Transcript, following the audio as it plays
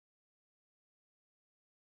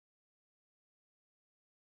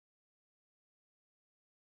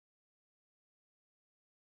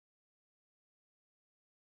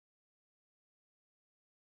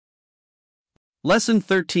Lesson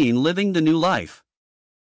 13: Living the New Life.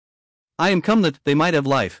 I am come that they might have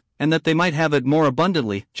life, and that they might have it more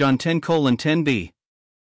abundantly. John 10:10b.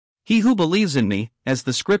 He who believes in me, as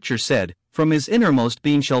the scripture said, from his innermost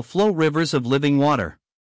being shall flow rivers of living water.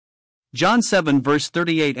 John 7 verse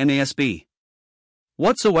 38 NASB.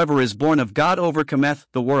 Whatsoever is born of God overcometh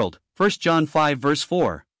the world. 1 John 5 verse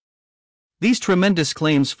 4. These tremendous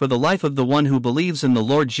claims for the life of the one who believes in the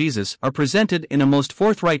Lord Jesus are presented in a most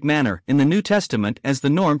forthright manner in the New Testament as the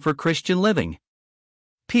norm for Christian living.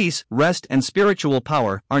 Peace, rest, and spiritual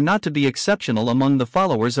power are not to be exceptional among the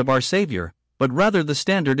followers of our Savior, but rather the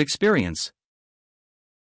standard experience.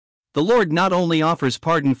 The Lord not only offers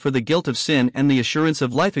pardon for the guilt of sin and the assurance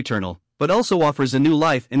of life eternal, but also offers a new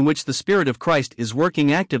life in which the Spirit of Christ is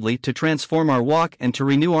working actively to transform our walk and to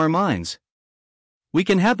renew our minds. We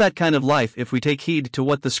can have that kind of life if we take heed to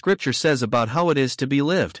what the Scripture says about how it is to be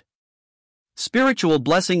lived. Spiritual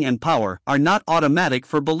blessing and power are not automatic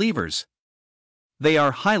for believers. They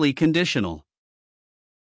are highly conditional.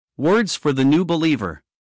 Words for the new believer.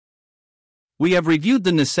 We have reviewed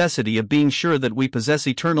the necessity of being sure that we possess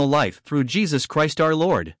eternal life through Jesus Christ our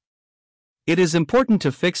Lord. It is important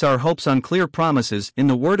to fix our hopes on clear promises in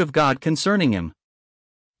the Word of God concerning Him.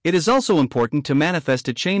 It is also important to manifest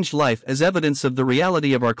a changed life as evidence of the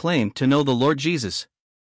reality of our claim to know the Lord Jesus.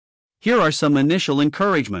 Here are some initial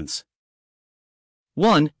encouragements.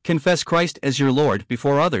 1. Confess Christ as your Lord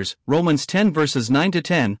before others. Romans 10 verses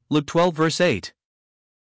 9-10, Luke 12 verse 8.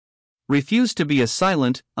 Refuse to be a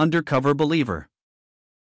silent, undercover believer.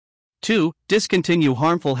 2. Discontinue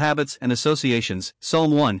harmful habits and associations.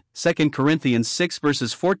 Psalm 1, 2 Corinthians 6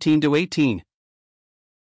 verses 14-18.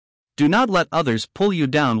 Do not let others pull you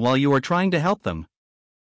down while you are trying to help them.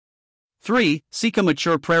 3. Seek a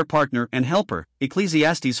mature prayer partner and helper.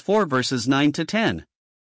 Ecclesiastes 4 verses 9-10.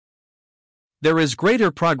 There is greater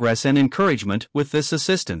progress and encouragement with this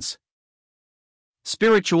assistance.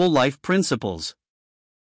 Spiritual life principles.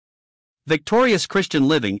 Victorious Christian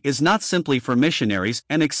living is not simply for missionaries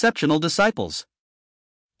and exceptional disciples.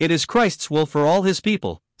 It is Christ's will for all His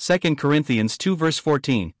people. 2 Corinthians 2 verse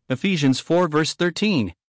 14, Ephesians 4 verse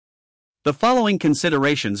 13. The following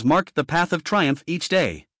considerations mark the path of triumph each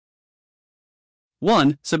day.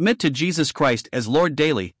 1. Submit to Jesus Christ as Lord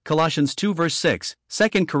daily. Colossians 2 verse 6,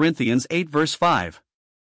 2 Corinthians 8 verse 5.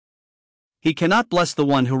 He cannot bless the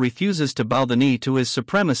one who refuses to bow the knee to His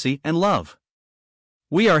supremacy and love.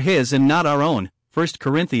 We are His and not our own. 1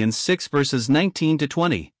 Corinthians 6 verses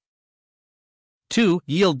 19-20. 2.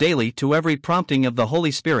 Yield daily to every prompting of the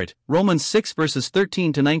Holy Spirit. Romans 6 verses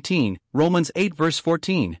 13-19, Romans 8 verse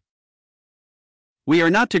 14. We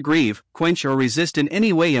are not to grieve, quench, or resist in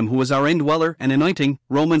any way Him who is our indweller and anointing.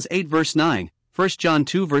 Romans 8 verse 9, 1 John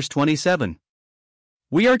 2 verse 27.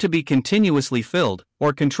 We are to be continuously filled,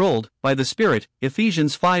 or controlled, by the Spirit.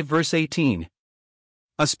 Ephesians 5 verse 18.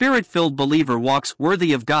 A Spirit-filled believer walks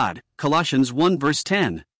worthy of God. Colossians 1 verse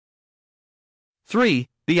 10. 3.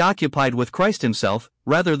 Be occupied with Christ Himself,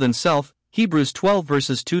 rather than self. Hebrews 12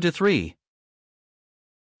 verses 2-3.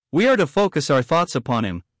 We are to focus our thoughts upon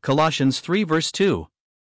Him. Colossians 3 verse 2.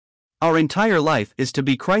 Our entire life is to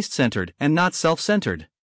be Christ-centered and not self-centered.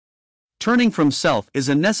 Turning from self is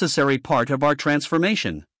a necessary part of our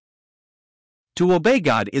transformation. To obey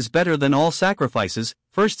God is better than all sacrifices.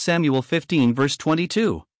 1 Samuel 15 verse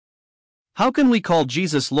 22. How can we call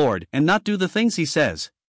Jesus Lord and not do the things He says?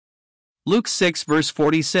 Luke 6 verse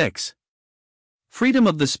 46. Freedom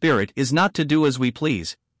of the Spirit is not to do as we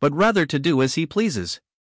please, but rather to do as He pleases.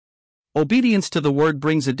 Obedience to the Word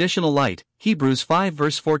brings additional light. Hebrews 5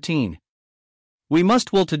 verse 14. We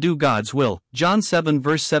must will to do God's will. John 7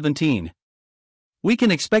 verse 17. We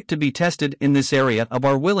can expect to be tested in this area of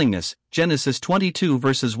our willingness. Genesis 22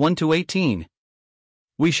 verses 1-18.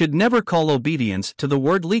 We should never call obedience to the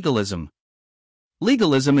word legalism.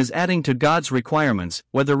 Legalism is adding to God's requirements,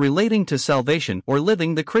 whether relating to salvation or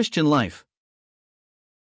living the Christian life.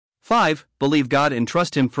 5. Believe God and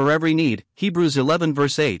trust Him for every need. Hebrews 11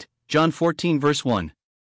 verse 8, John 14 verse 1.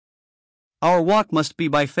 Our walk must be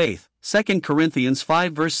by faith. 2 Corinthians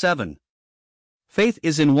 5 verse 7. Faith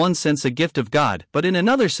is in one sense a gift of God, but in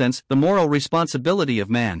another sense the moral responsibility of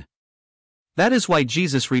man. That is why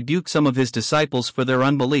Jesus rebuked some of His disciples for their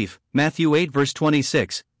unbelief. Matthew 8 verse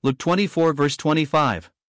 26, Luke 24 verse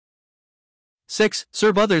 25. 6.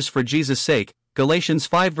 Serve others for Jesus' sake. Galatians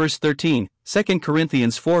 5 verse 13, 2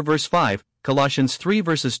 Corinthians 4 verse 5, Colossians 3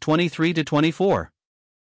 verses 23-24.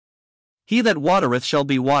 He that watereth shall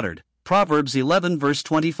be watered. Proverbs 11 verse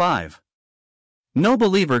 25. No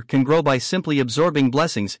believer can grow by simply absorbing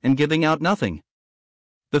blessings and giving out nothing.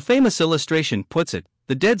 The famous illustration puts it,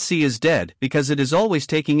 the Dead Sea is dead because it is always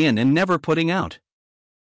taking in and never putting out.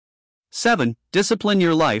 7. Discipline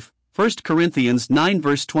your life, 1 Corinthians 9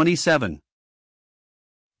 verse 27.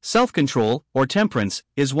 Self-control, or temperance,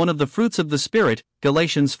 is one of the fruits of the Spirit,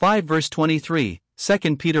 Galatians 5 verse 23,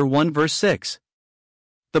 2 Peter 1 verse 6.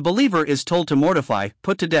 The believer is told to mortify,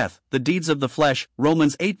 put to death, the deeds of the flesh,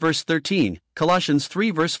 Romans 8 verse 13, Colossians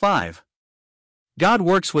 3 verse 5. God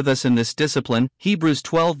works with us in this discipline, Hebrews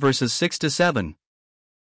 12 verses 6 to 7.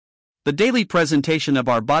 The daily presentation of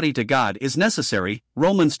our body to God is necessary,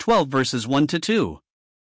 Romans 12 verses 1 to 2.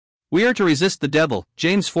 We are to resist the devil,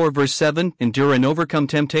 James 4 verse 7, endure and overcome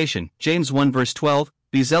temptation, James 1 verse 12,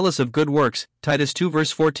 be zealous of good works, Titus 2 verse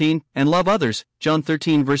 14, and love others, John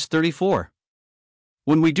 13 verse 34.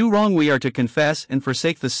 When we do wrong we are to confess and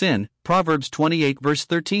forsake the sin, Proverbs 28 verse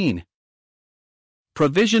 13.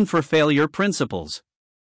 Provision for failure principles.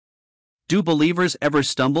 Do believers ever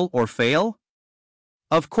stumble or fail?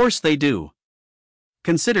 Of course they do.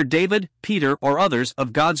 Consider David, Peter, or others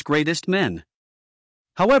of God's greatest men.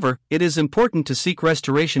 However, it is important to seek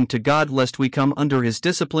restoration to God lest we come under His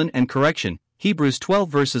discipline and correction, Hebrews 12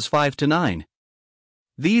 verses 5 to 9.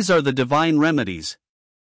 These are the divine remedies.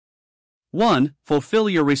 1. Fulfill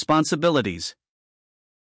your responsibilities.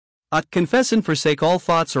 Confess and forsake all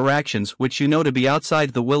thoughts or actions which you know to be outside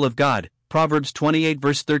the will of God, Proverbs 28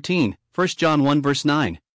 verse 13, 1 John 1 verse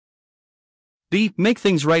 9. B. Make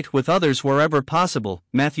things right with others wherever possible,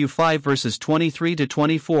 Matthew 5 verses 23 to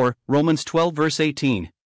 24, Romans 12 verse 18.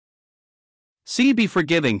 C. Be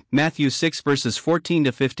forgiving, Matthew 6 verses 14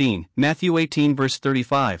 to 15, Matthew 18 verse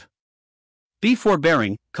 35. Be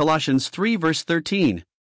forbearing, Colossians 3 verse 13.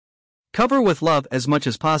 Cover with love as much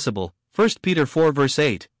as possible, 1 Peter 4 verse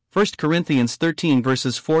 8, 1 Corinthians 13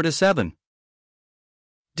 verses 4 to 7.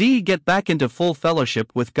 D. Get back into full fellowship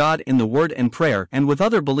with God in the Word and prayer and with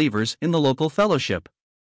other believers in the local fellowship.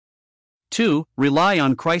 2. Rely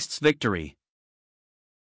on Christ's victory.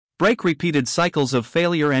 Break repeated cycles of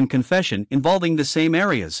failure and confession involving the same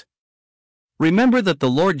areas. Remember that the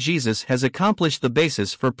Lord Jesus has accomplished the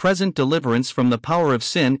basis for present deliverance from the power of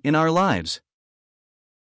sin in our lives.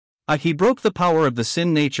 He broke the power of the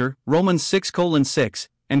sin nature, Romans 6:6,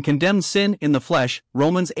 and condemned sin in the flesh,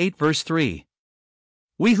 Romans 8 verse 3.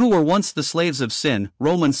 We who were once the slaves of sin,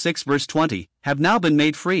 Romans 6 verse 20, have now been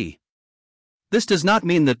made free. This does not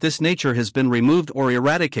mean that this nature has been removed or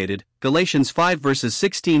eradicated, Galatians 5 verses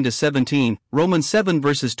 16 to 17, Romans 7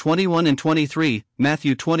 verses 21 and 23,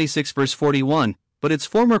 Matthew 26 verse 41, but its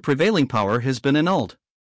former prevailing power has been annulled.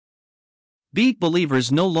 B.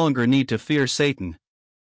 Believers no longer need to fear Satan.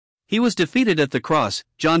 He was defeated at the cross,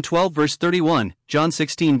 John 12 verse 31, John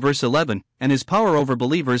 16 verse 11, and his power over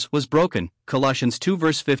believers was broken, Colossians 2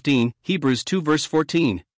 verse 15, Hebrews 2 verse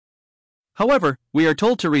 14. However, we are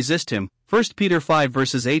told to resist him, 1 Peter 5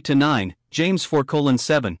 verses 8 to 9, James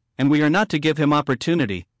 4:7, and we are not to give him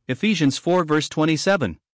opportunity, Ephesians 4 verse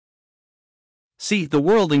 27. C. The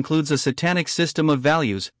world includes a satanic system of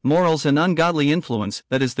values, morals and ungodly influence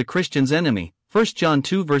that is the Christian's enemy, 1 John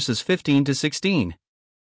 2 verses 15 to 16.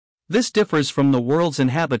 This differs from the world's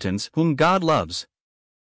inhabitants whom God loves.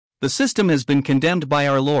 The system has been condemned by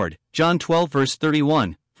our Lord, John 12 verse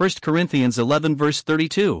 31, 1 Corinthians 11 verse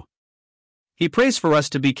 32. He prays for us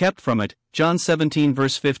to be kept from it, John 17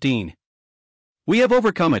 verse 15. We have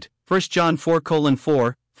overcome it, 1 John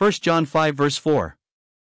 4:4, 1 John 5 verse 4.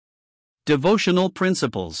 Devotional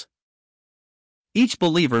principles. Each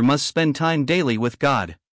believer must spend time daily with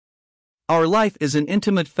God. Our life is an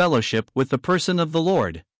intimate fellowship with the person of the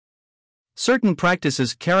Lord. Certain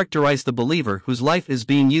practices characterize the believer whose life is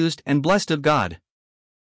being used and blessed of God.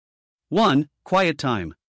 1. Quiet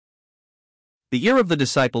time. The ear of the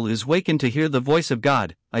disciple is wakened to hear the voice of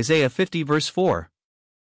God, Isaiah 50 verse 4.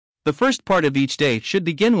 The first part of each day should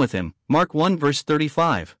begin with him, Mark 1 verse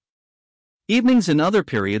 35. Evenings and other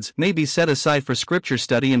periods may be set aside for scripture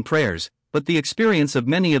study and prayers, but the experience of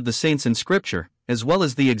many of the saints in scripture, as well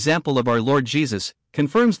as the example of our Lord Jesus,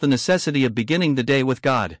 confirms the necessity of beginning the day with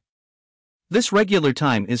God. This regular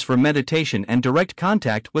time is for meditation and direct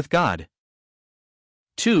contact with God.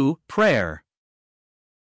 2. Prayer.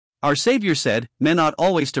 Our Savior said, "Men ought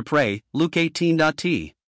always to pray," Luke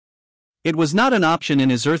 18:t. It was not an option in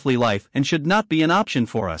his earthly life and should not be an option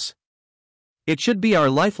for us. It should be our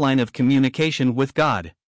lifeline of communication with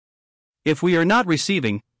God. If we are not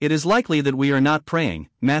receiving, it is likely that we are not praying,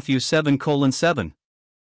 Matthew 7:7.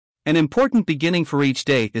 An important beginning for each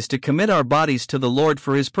day is to commit our bodies to the Lord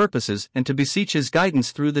for His purposes and to beseech His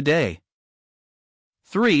guidance through the day.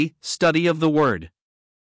 3. Study of the Word.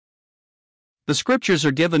 The Scriptures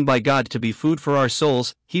are given by God to be food for our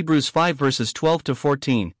souls, Hebrews 5 verses 12 to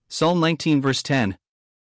 14, Psalm 19 verse 10.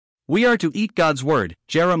 We are to eat God's word,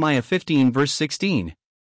 Jeremiah 15 verse 16.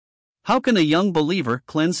 How can a young believer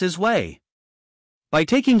cleanse his way? By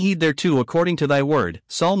taking heed thereto according to thy word,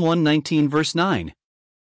 Psalm 119 verse 9.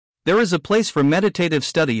 There is a place for meditative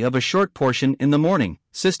study of a short portion in the morning,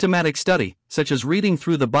 systematic study, such as reading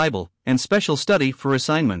through the Bible, and special study for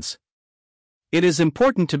assignments. It is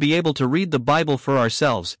important to be able to read the Bible for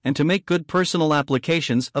ourselves and to make good personal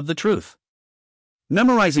applications of the truth.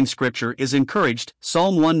 Memorizing Scripture is encouraged,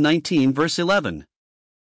 Psalm 119 verse 11.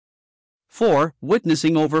 4.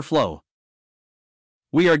 Witnessing overflow.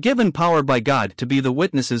 We are given power by God to be the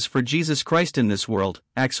witnesses for Jesus Christ in this world,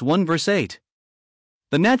 Acts 1 verse 8.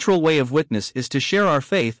 The natural way of witness is to share our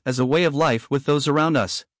faith as a way of life with those around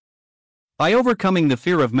us. By overcoming the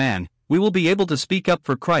fear of man, we will be able to speak up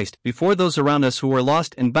for Christ before those around us who are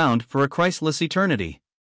lost and bound for a Christless eternity.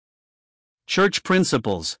 Church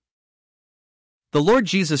principles. The Lord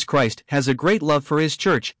Jesus Christ has a great love for His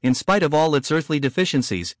church in spite of all its earthly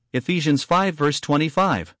deficiencies, Ephesians 5 verse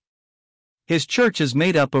 25. His church is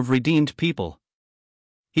made up of redeemed people.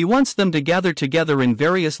 He wants them to gather together in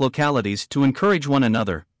various localities to encourage one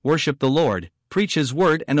another, worship the Lord, preach His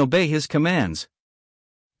word and obey His commands.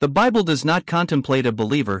 The Bible does not contemplate a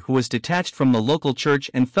believer who is detached from the local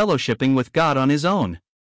church and fellowshipping with God on his own.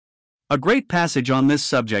 A great passage on this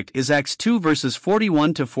subject is Acts 2 verses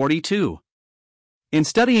 41 to 42. In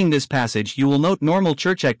studying this passage, you will note normal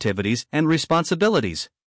church activities and responsibilities.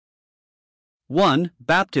 1.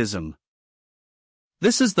 Baptism.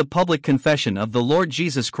 This is the public confession of the Lord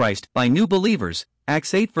Jesus Christ by new believers,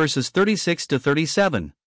 Acts 8 verses 36 to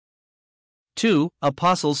 37. 2.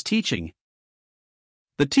 Apostles' teaching.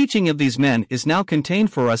 The teaching of these men is now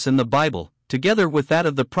contained for us in the Bible, together with that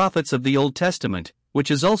of the prophets of the Old Testament, which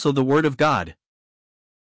is also the Word of God.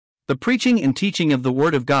 The preaching and teaching of the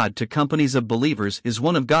Word of God to companies of believers is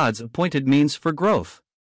one of God's appointed means for growth.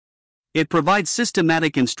 It provides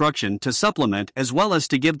systematic instruction to supplement as well as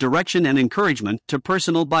to give direction and encouragement to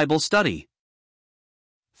personal Bible study.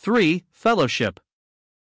 3. Fellowship.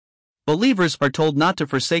 Believers are told not to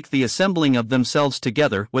forsake the assembling of themselves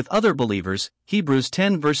together with other believers, Hebrews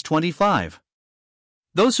 10 verse 25.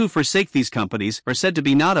 Those who forsake these companies are said to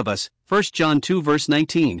be not of us, 1 John 2 verse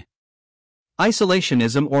 19.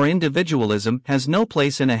 Isolationism or individualism has no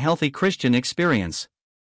place in a healthy Christian experience.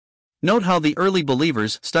 Note how the early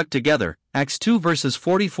believers stuck together, Acts 2 verses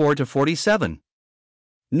 44 to 47.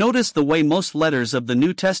 Notice the way most letters of the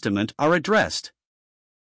New Testament are addressed.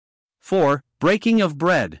 4. Breaking of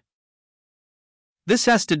bread. This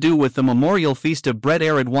has to do with the memorial feast of bread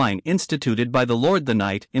arid wine instituted by the Lord the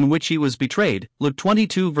night in which He was betrayed, Luke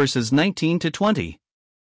 22 verses 19 to 20.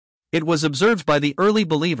 It was observed by the early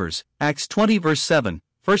believers, Acts 20 verse 7,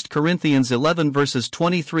 1 Corinthians 11 verses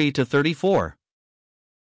 23 to 34.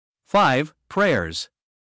 5. Prayers.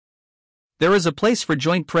 There is a place for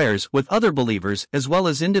joint prayers with other believers as well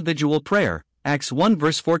as individual prayer, Acts 1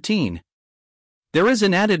 verse 14. There is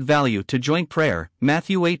an added value to joint prayer,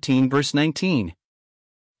 Matthew 18 verse 19.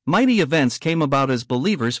 Mighty events came about as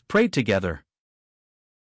believers prayed together.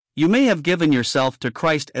 You may have given yourself to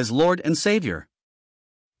Christ as Lord and Savior.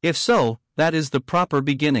 If so, that is the proper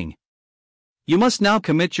beginning. You must now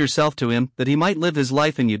commit yourself to Him that He might live His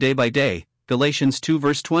life in you day by day, Galatians 2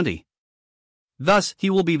 verse 20. Thus, He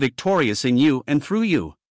will be victorious in you and through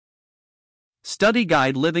you. Study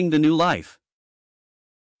Guide Living the New Life.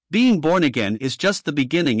 Being born again is just the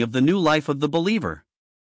beginning of the new life of the believer.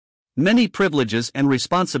 Many privileges and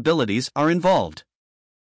responsibilities are involved.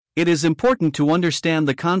 It is important to understand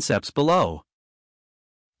the concepts below.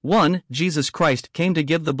 1. Jesus Christ came to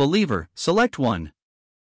give the believer, select 1.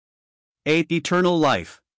 A. Eternal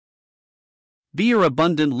life. B. Your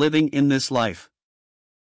abundant living in this life.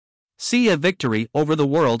 C. A victory over the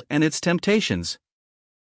world and its temptations.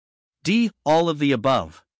 D. All of the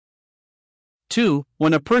above. 2.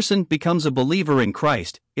 When a person becomes a believer in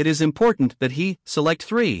Christ, it is important that he, select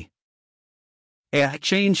 3. A.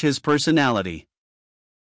 Change his personality.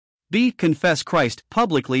 B. Confess Christ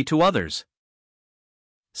publicly to others.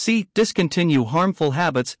 C. Discontinue harmful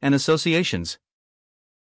habits and associations.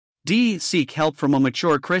 D. Seek help from a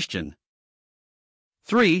mature Christian.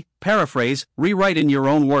 3. Paraphrase, rewrite in your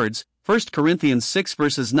own words, 1 Corinthians 6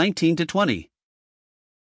 verses 19 to 20.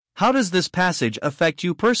 How does this passage affect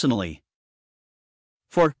you personally?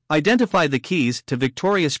 4. Identify the keys to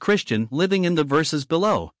victorious Christian living in the verses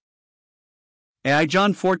below. A.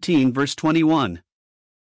 John 14 verse 21.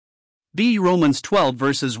 B. Romans 12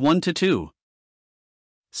 verses 1 to 2.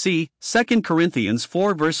 C. 2 Corinthians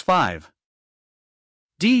 4 verse 5.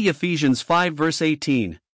 D. Ephesians 5 verse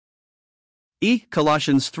 18. E.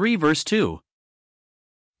 Colossians 3 verse 2.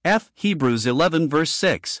 F. Hebrews 11 verse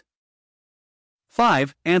 6.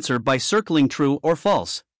 5. Answer by circling true or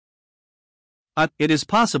false. A. It is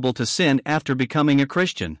possible to sin after becoming a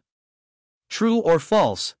Christian. True or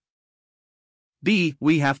false? B.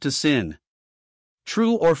 We have to sin.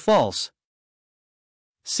 True or false?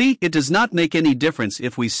 C. It does not make any difference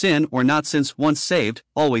if we sin or not, since once saved,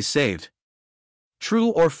 always saved. True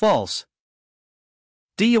or false?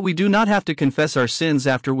 D. We do not have to confess our sins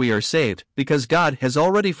after we are saved, because God has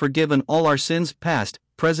already forgiven all our sins, past,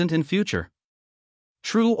 present, and future.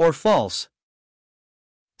 True or false?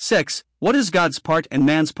 6. What is God's part and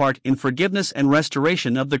man's part in forgiveness and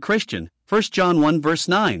restoration of the Christian? 1 John 1 verse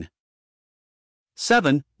 9.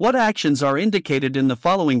 7. What actions are indicated in the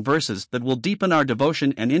following verses that will deepen our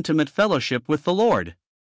devotion and intimate fellowship with the Lord?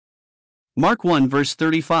 Mark 1 verse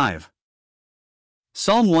 35.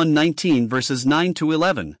 Psalm 119 verses 9 to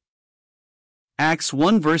 11. Acts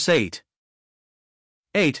 1 verse 8.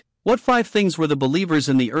 8. What 5 things were the believers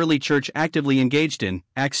in the early church actively engaged in?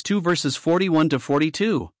 Acts 2 verses 41 to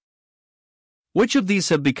 42. Which of these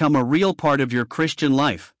have become a real part of your Christian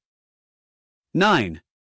life? 9.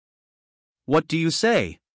 What do you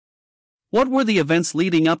say? What were the events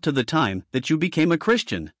leading up to the time that you became a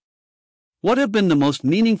Christian? What have been the most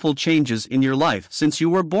meaningful changes in your life since you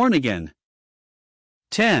were born again?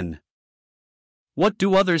 10. What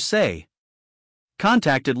do others say?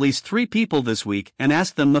 Contact at least 3 people this week and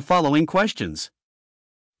ask them the following questions.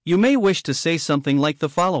 You may wish to say something like the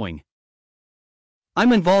following.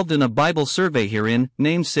 I'm involved in a Bible survey here in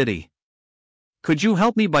name city. Could you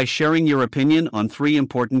help me by sharing your opinion on 3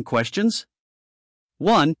 important questions?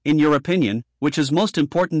 1. In your opinion, which is most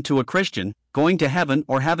important to a Christian, going to heaven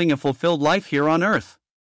or having a fulfilled life here on earth?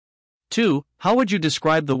 2. How would you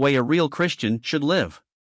describe the way a real Christian should live?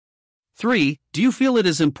 3. Do you feel it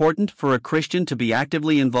is important for a Christian to be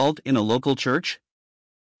actively involved in a local church?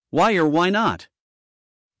 Why or why not?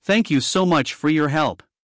 Thank you so much for your help.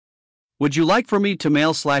 Would you like for me to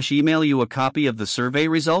mail/email you a copy of the survey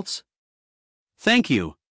results? Thank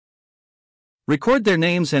you. Record their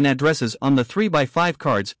names and addresses on the 3x5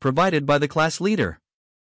 cards provided by the class leader.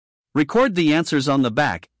 Record the answers on the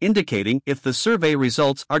back, indicating if the survey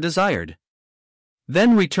results are desired.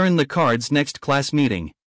 Then return the cards next class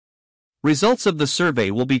meeting. Results of the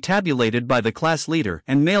survey will be tabulated by the class leader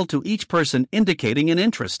and mailed to each person indicating an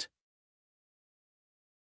interest.